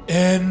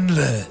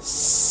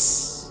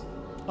 Endless.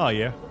 Oh,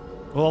 yeah.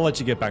 Well, I'll let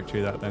you get back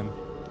to that then.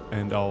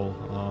 And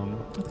I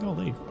think I'll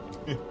leave.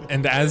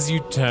 And as you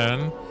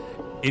turn,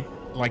 it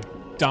like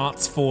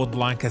darts forward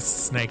like a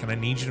snake, and I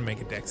need you to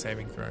make a dex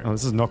saving throw. Oh,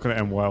 this is not going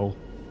to end well.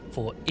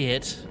 For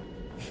it.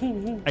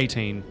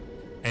 18.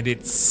 And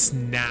it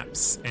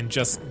snaps and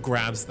just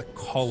grabs the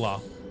collar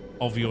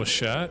of your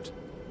shirt,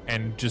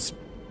 and just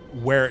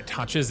where it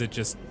touches, it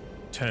just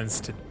turns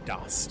to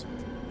dust.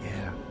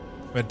 Yeah.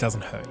 But it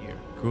doesn't hurt you.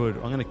 Good.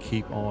 I'm going to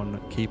keep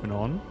on keeping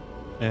on,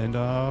 and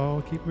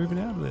I'll keep moving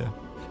out of there.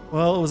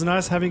 Well, it was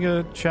nice having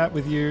a chat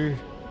with you,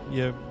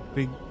 you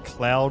big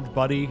cloud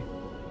buddy.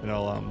 And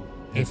I'll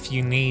If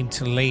you need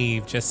to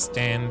leave, just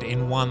stand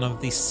in one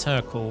of the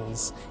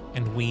circles,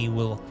 and we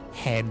will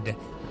head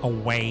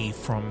away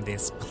from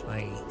this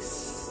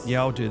place. Yeah,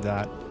 I'll do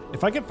that.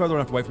 If I get further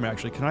enough away from it,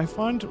 actually, can I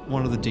find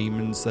one of the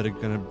demons that are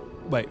going to...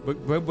 Wait,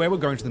 where we're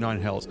going to the Nine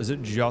Hells, is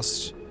it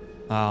just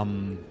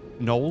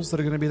gnolls that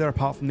are going to be there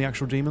apart from the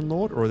actual demon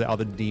lord, or are there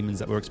other demons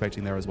that we're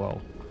expecting there as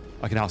well?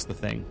 I can ask the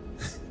thing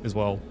as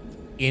well.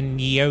 In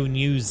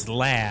Yonu's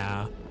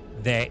lair,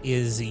 there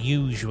is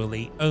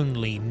usually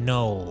only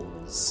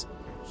gnolls.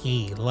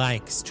 He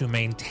likes to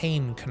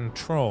maintain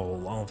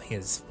control of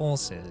his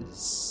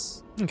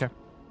forces. Okay.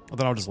 Well,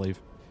 then I'll just leave.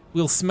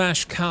 We'll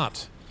smash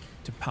cut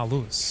to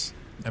Palus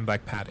and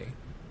Black Patty.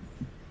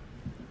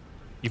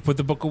 You put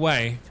the book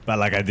away. But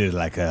like I did,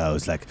 I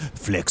was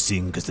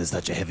flexing because there's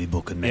such a heavy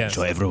book and making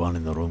sure everyone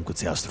in the room could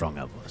see how strong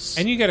I was.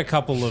 And you get a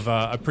couple of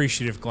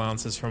appreciative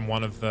glances from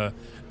one of the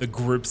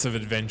groups of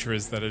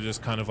adventurers that are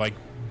just kind of like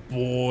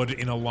bored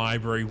in a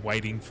library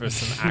waiting for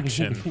some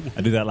action.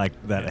 I do that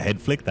that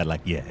head flick,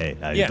 hey,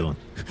 how you doing?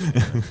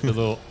 A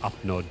little up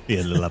nod.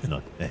 Yeah, a little up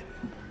nod. Hey.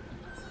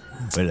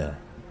 Well,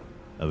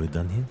 are we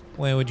done here?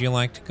 Where would you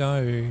like to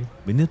go?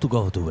 We need to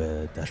go to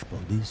where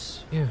Dashboard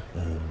is. Yeah.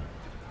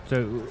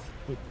 So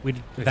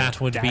that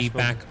would be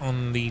back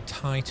on the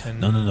Titan.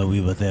 No, we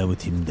were there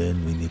with him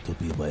then. We need to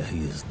be where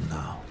he is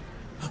now.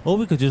 Or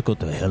we could just go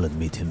to hell and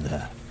meet him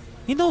there.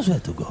 He knows where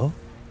to go.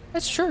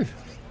 That's true.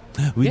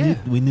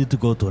 We need to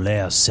go to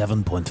layer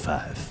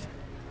 7.5.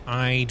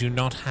 I do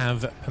not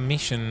have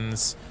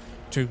permissions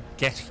to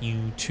get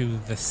you to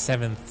the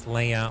 7th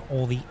layer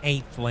or the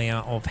 8th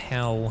layer of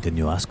hell. Can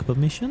you ask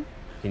permission?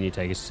 Can you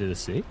take us to the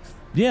 6th?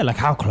 Yeah,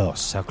 how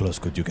close? How close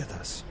could you get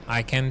us?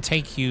 I can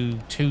take you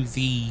to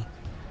the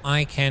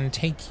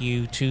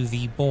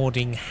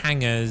boarding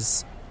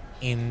hangars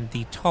in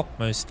the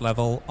topmost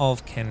level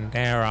of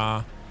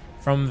Kandera.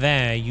 From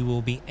there, you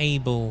will be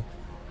able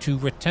to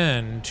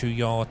return to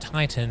your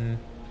Titan,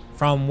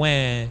 from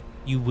where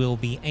you will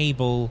be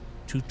able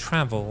to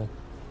travel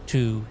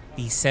to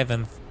the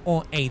 7th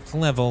or 8th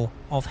level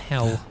of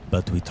hell.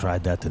 But we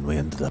tried that and we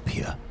ended up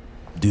here.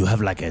 Do you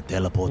have a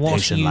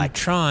teleportation What you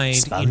tried,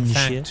 in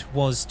fact, shit?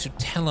 was to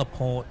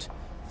teleport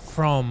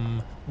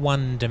from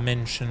one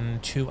dimension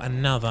to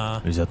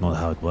another. Is that not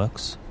how it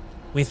works?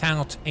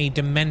 Without a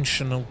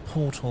dimensional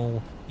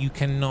portal, you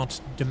cannot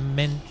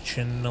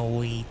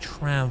dimensionally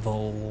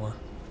travel.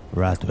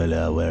 Right,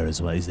 well, where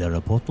is there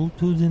a portal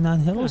to the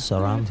Nine Hells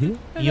around here?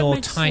 Your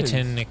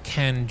Titan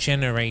can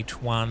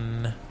generate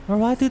one.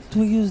 Why did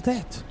we use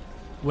that?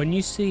 When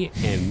you see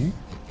M...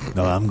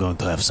 No, I'm going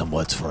to have some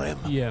words for him.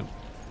 Yeah.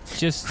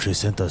 She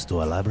sent us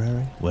to a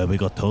library where we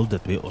got told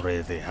that we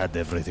already had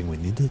everything we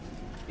needed.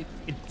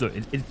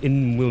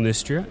 In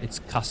Wilnistria, it's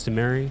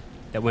customary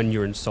that when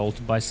you're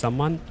insulted by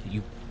someone,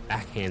 you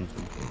backhand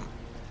them.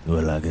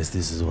 Well, I guess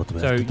this is what we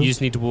So have to do. you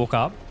just need to walk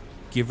up,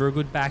 give her a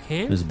good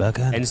backhand, Just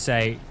backhand? and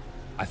say,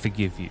 I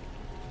forgive you.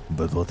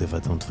 But what if I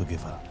don't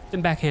forgive her?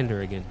 Then backhand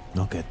her again.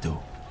 Okay, 2.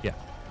 Yeah.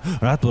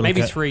 Right, well,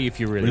 Maybe 3 if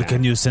you really Well,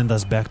 can you send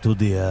us back to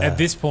the... At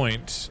this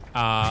point,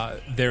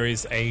 there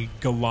is a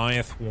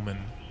Goliath woman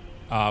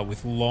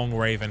with long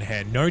raven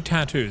hair, no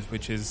tattoos,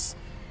 which is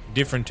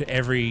different to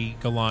every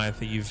Goliath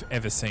that you've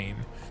ever seen.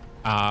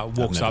 Walks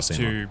never up seen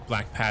to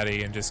Black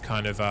Patty and just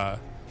kind of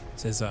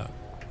says,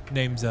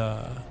 name's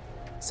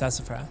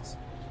Sassafras.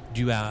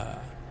 Do you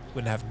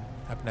happen to have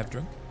a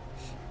drink?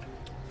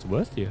 It's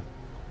worth you.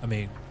 I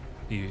mean,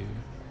 you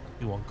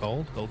want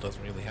gold? Gold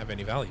doesn't really have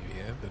any value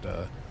here, but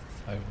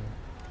I'll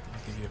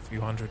give you a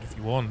few hundred if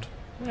you want.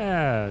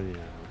 Yeah.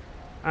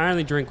 I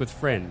only drink with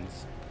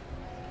friends.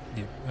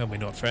 We're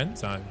not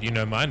friends. You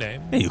know my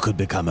name. Hey, you could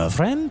become a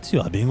friend.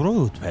 You are being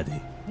rude, Paddy.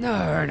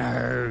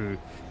 No.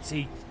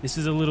 See, this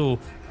is a little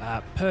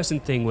person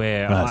thing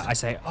where Right. I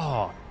say,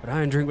 oh, but I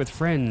don't drink with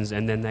friends.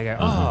 And then they go,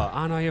 oh,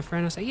 aren't I your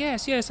friend? I say,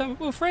 yes,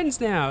 we're friends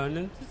now.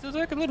 And it's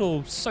like a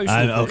little social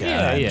thing.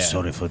 I'm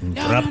sorry for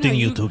interrupting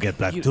you to get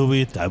back to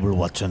it. I will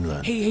watch and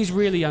learn. He's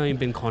really only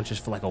been conscious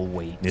for like a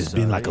week. It's so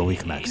been like a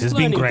week, Max. he's It's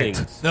been learning great.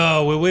 things.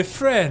 No, we're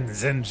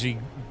friends. And she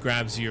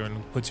grabs you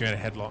and puts you in a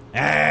headlock.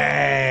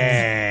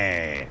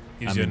 Hey!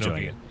 Gives I'm you a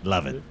enjoying noogie. it.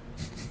 Love it.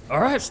 All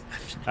right.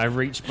 I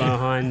reach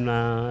behind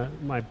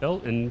my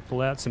belt and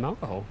pull out some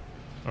alcohol.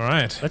 All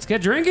right. Let's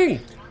get drinking.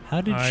 How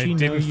did I she know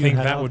didn't you think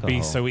had that would be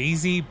alcohol? so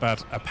easy,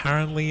 but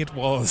apparently it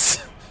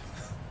was.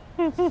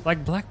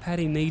 Like Black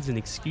Patty needs an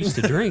excuse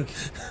to drink.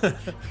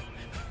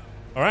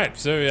 All right,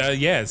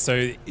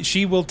 so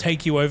she will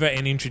take you over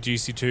and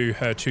introduce you to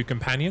her two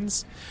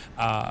companions.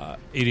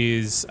 It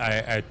is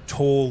a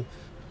tall,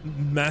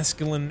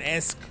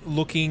 masculine-esque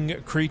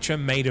looking creature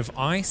made of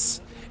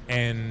ice,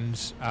 and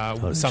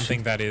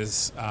something that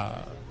is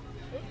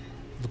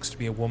looks to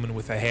be a woman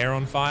with her hair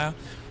on fire.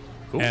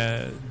 Cool.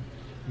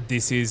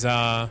 This is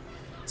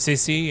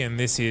Sissy, and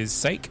this is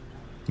Sake.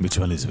 Which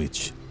one is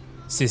which?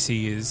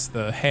 Sissy is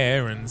the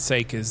hair, and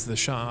Sake is the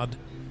shard.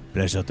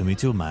 Pleasure to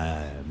meet you.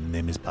 My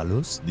name is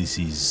Palos.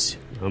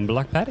 I'm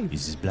Black Patty.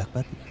 This is Black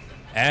Patty.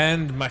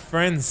 And my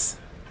friends,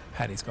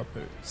 Patty's got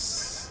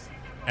boots.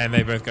 And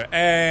they both go,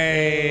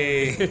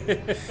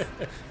 hey!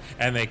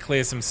 And they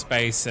clear some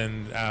space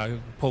and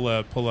pull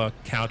a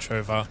couch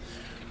over.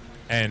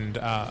 And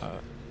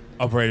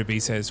Operator B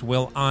says,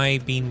 will I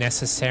be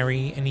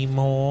necessary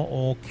anymore,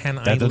 or can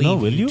I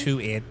leave you to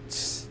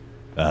it?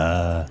 Do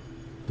I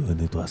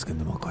need to ask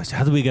any more questions?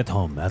 How do we get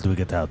home? How do we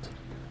get out?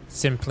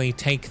 Simply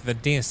take the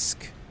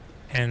disc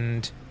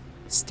and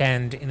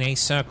stand in a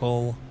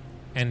circle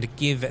and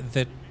give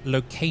the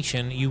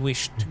location you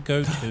wish to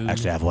go to.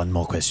 Actually, I have one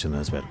more question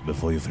as well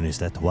before you finish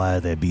that. Why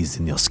are there bees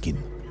in your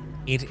skin?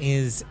 It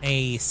is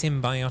a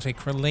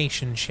symbiotic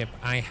relationship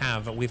I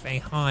have with a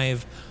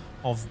hive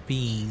of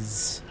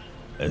bees.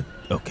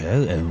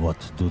 Okay, and what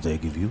do they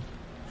give you?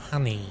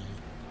 Honey.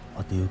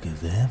 What do you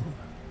give them?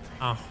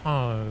 A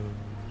home.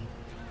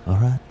 All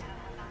right,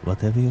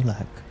 whatever you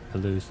like.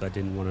 Loose, I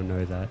didn't want to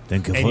know that.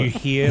 Thank you. And you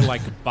hear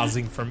like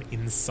buzzing from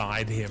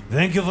inside him.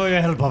 Thank you for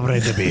your help,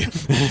 Operator B.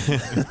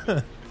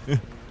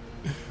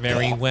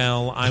 Very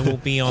well, I will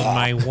be on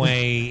my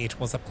way. It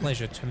was a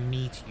pleasure to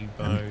meet you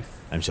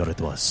both. I'm sure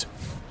it was.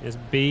 Just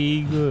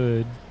be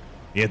good.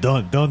 Yeah,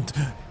 don't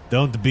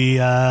be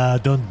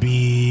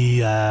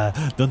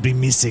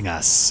missing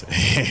us.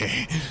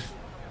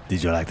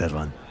 Did you like that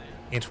one?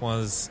 It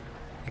was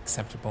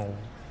acceptable.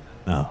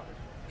 No.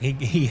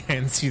 He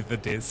hands you the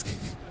disc.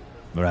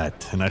 Right,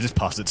 and I just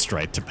pass it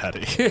straight to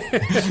Patty.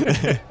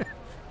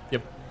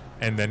 Yep.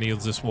 And then he'll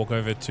just walk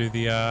over to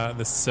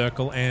the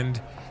circle and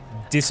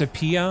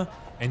disappear,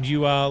 and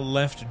you are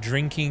left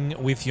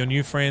drinking with your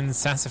new friends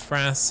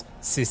Sassafras,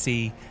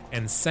 Sissy,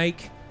 and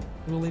Sake.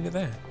 We'll leave it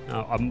there.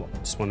 I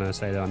just want to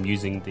say that I'm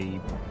using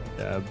the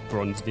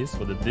bronze disc,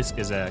 or the disc,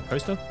 as a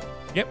coaster.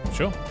 Yep,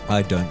 sure.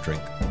 I don't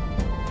drink.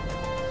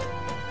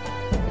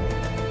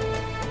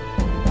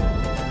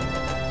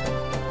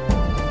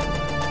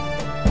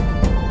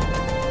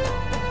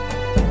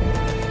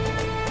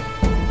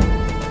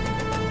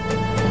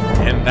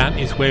 And that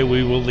is where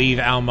we will leave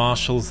our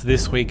marshals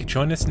this week.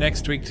 Join us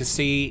next week to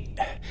see,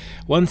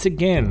 once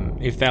again,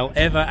 if they'll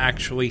ever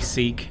actually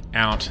seek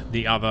out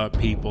the other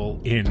people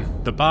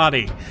in the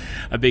party.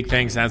 A big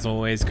thanks, as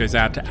always, goes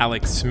out to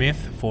Alex Smith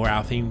for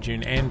our theme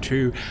tune and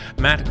to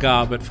Matt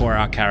Garbutt for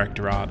our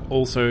character art.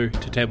 Also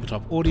to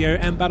Tabletop Audio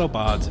and Battle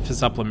Bards for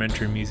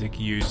supplementary music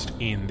used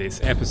in this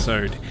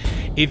episode.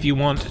 If you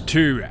want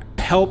to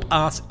help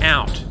us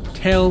out,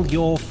 tell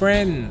your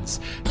friends,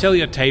 tell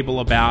your table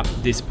about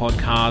this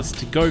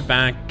podcast, go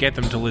back, get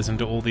them to listen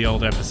to all the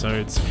old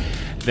episodes.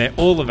 They're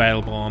all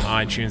available on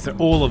iTunes, they're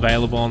all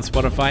available on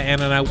Spotify,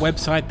 and on our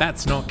website,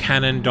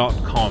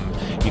 that'snotcanon.com.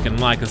 You can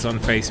like us on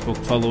Facebook,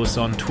 follow us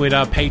on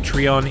Twitter,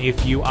 Patreon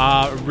if you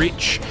are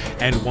rich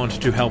and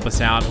want to help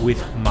us out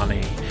with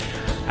money.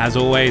 As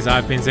always,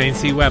 I've been Zane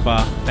C.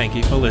 Weber. Thank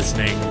you for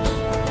listening.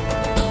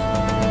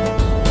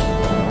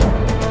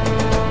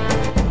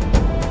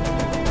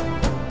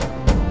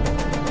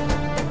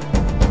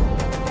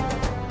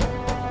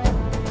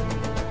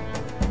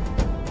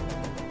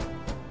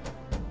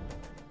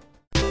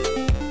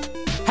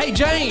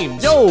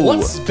 James, Yo.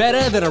 What's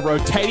better than a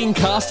rotating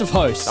cast of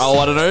hosts? Oh,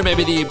 I don't know,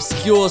 maybe the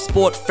obscure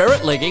sport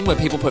ferret legging where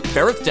people put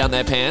ferrets down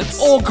their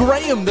pants. Or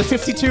Graham, the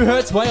 52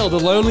 Hertz whale, the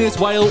loneliest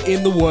whale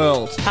in the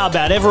world. How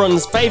about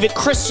everyone's favourite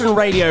Christian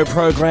radio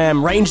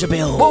program, Ranger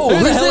Bill? Whoa,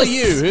 who the hell are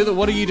you?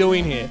 What are you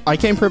doing here? I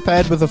came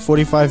prepared with a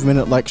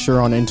 45-minute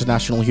lecture on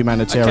international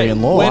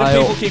humanitarian law. Where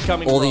do people keep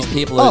coming All from? these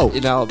people are, you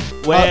know...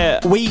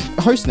 we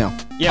host now.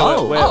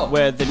 Yeah,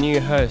 we're the new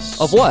hosts.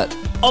 Of what?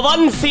 Of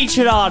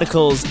Unfeatured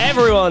Articles,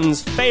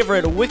 everyone's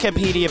favourite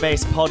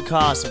Wikipedia-based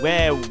podcast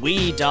where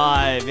we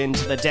dive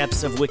into the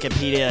depths of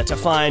Wikipedia to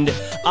find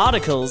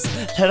articles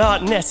that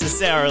aren't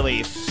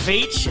necessarily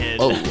featured.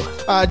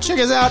 Check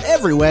us out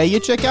everywhere you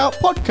check out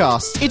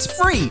podcasts. It's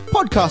free.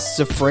 Podcasts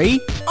are free.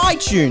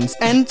 iTunes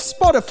and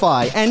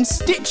Spotify and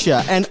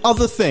Stitcher and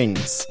other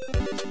things.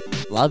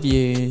 Love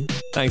you.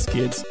 Thanks,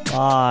 kids.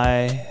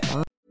 Bye.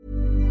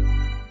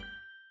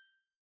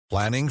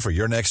 Planning for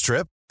your next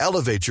trip?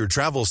 Elevate your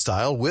travel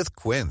style with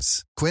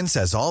Quince. Quince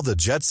has all the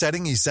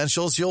jet-setting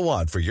essentials you'll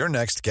want for your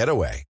next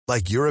getaway,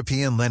 like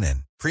European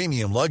linen,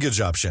 premium luggage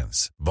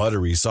options,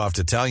 buttery soft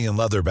Italian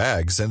leather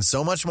bags, and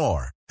so much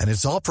more. And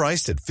it's all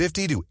priced at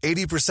 50 to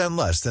 80%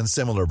 less than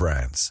similar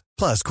brands.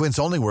 Plus, Quince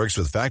only works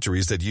with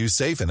factories that use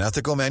safe and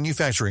ethical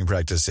manufacturing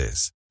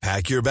practices.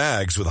 Pack your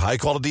bags with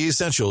high-quality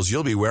essentials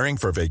you'll be wearing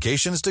for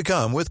vacations to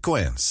come with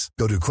Quince.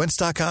 Go to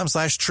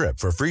quince.com/trip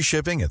for free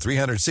shipping and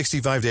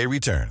 365-day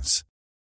returns.